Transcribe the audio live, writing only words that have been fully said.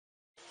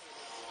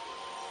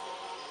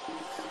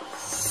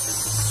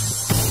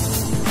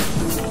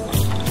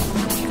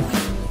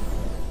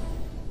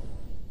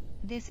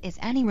This is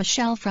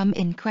Richelle from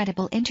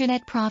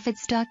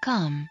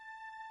IncredibleInternetProfits.com.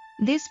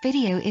 This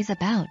video is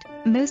about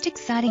most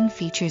exciting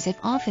features of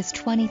Office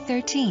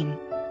 2013.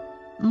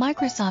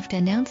 Microsoft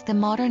announced the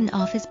Modern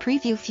Office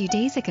preview a few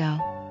days ago.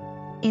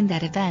 In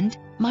that event,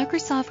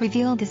 Microsoft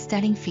revealed the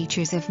stunning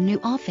features of new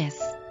Office.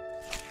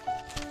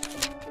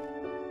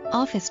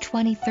 Office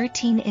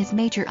 2013 is a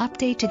major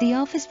update to the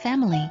Office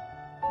family.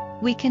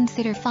 We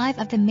consider 5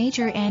 of the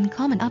major and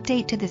common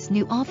updates to this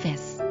new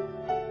Office.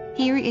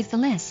 Here is the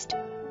list.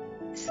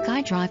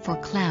 Skydrive for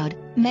Cloud,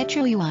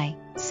 Metro UI,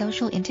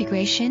 social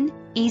integration,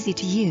 easy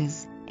to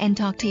use, and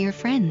talk to your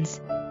friends.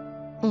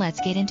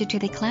 Let's get into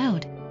the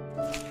cloud.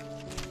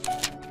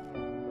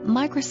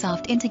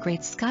 Microsoft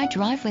integrates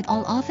Skydrive with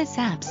all Office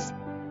apps.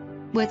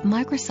 With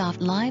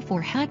Microsoft Live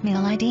or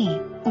Hotmail ID,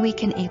 we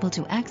can able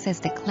to access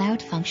the cloud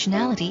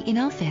functionality in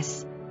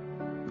Office.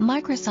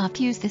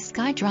 Microsoft used the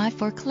Skydrive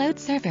for Cloud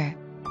server.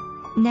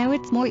 Now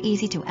it's more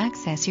easy to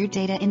access your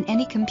data in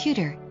any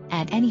computer,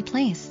 at any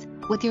place,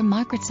 with your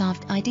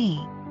Microsoft ID.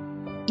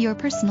 Your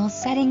personal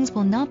settings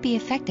will not be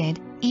affected,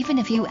 even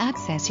if you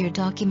access your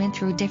document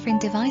through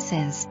different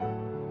devices.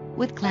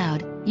 With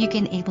Cloud, you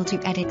can able to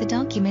edit the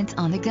documents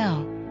on the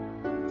go.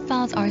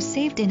 Files are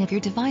saved in of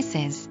your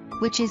devices,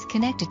 which is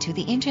connected to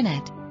the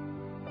internet.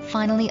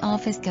 Finally,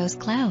 Office goes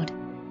cloud.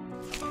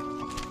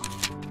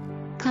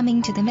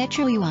 Coming to the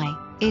Metro UI,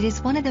 it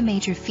is one of the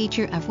major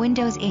features of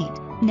Windows 8,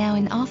 now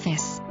in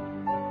Office.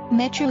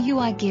 Metro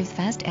UI gives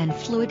fast and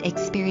fluid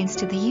experience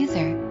to the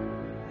user.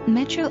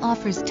 Metro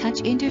offers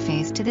touch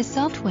interface to the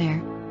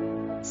software,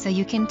 so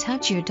you can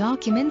touch your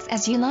documents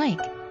as you like.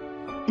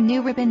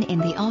 New ribbon in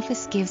the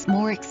Office gives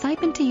more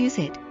excitement to use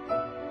it.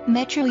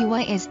 Metro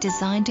UI is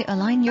designed to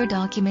align your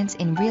documents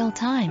in real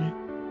time.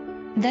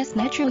 Thus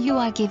Metro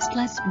UI gives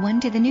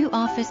 +1 to the new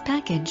Office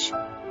package.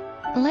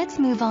 Let's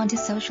move on to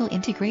social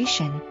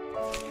integration.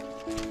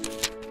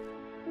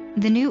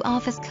 The new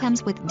Office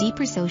comes with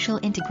deeper social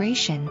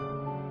integration.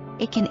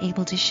 It can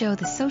able to show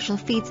the social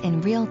feeds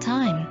in real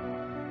time.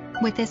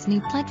 With this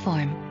new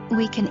platform,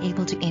 we can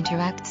able to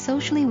interact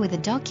socially with the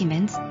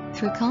documents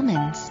through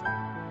comments.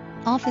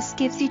 Office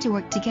gives you to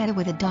work together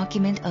with a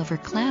document over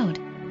cloud.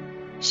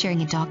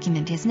 Sharing a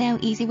document is now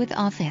easy with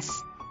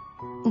Office.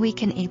 We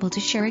can able to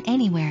share it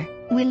anywhere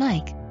we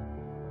like.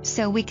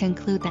 So we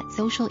conclude that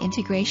social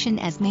integration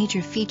as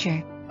major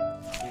feature.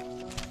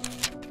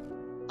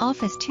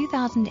 Office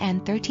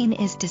 2013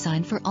 is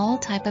designed for all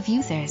type of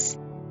users.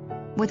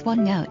 With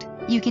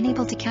OneNote, you can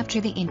able to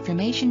capture the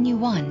information you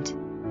want.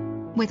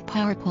 With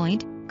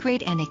PowerPoint,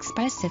 create an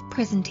expressive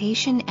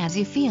presentation as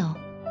you feel.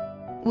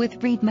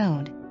 With Read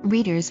Mode,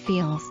 readers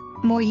feels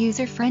more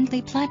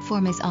user-friendly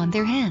platform is on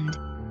their hand.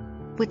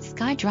 With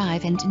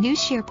Skydrive and new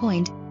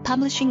SharePoint,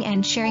 publishing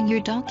and sharing your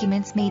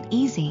documents made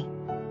easy.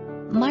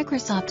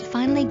 Microsoft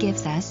finally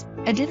gives us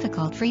a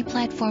difficult-free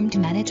platform to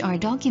manage our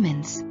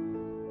documents.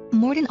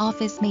 Modern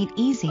Office made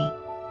easy.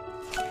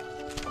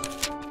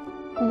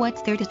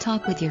 What's there to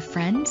talk with your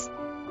friends?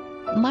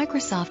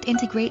 Microsoft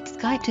integrates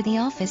Skype to the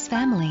Office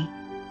family.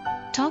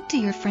 Talk to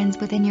your friends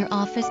within your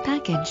Office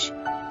package.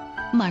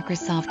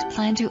 Microsoft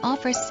plan to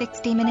offer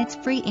 60 minutes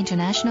free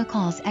international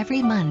calls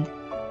every month.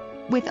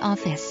 With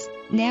Office,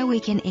 now we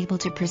can able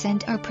to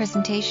present our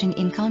presentation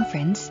in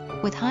conference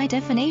with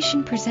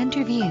high-definition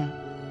presenter view.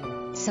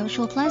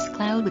 Social plus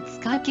Cloud with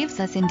Skype gives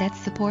us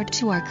in-depth support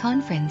to our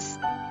conference.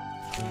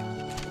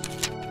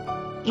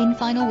 In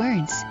final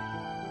words,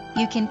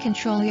 you can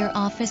control your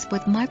Office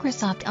with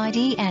Microsoft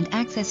ID and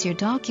access your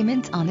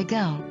documents on the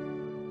go.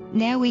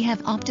 Now we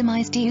have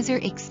optimized user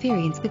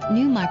experience with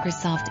new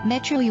Microsoft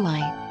Metro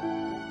UI.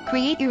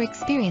 Create your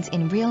experience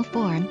in real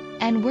form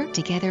and work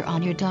together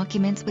on your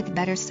documents with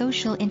better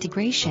social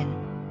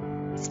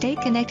integration. Stay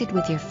connected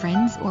with your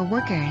friends or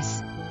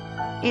workers.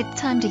 It's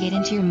time to get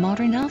into your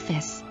modern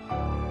Office.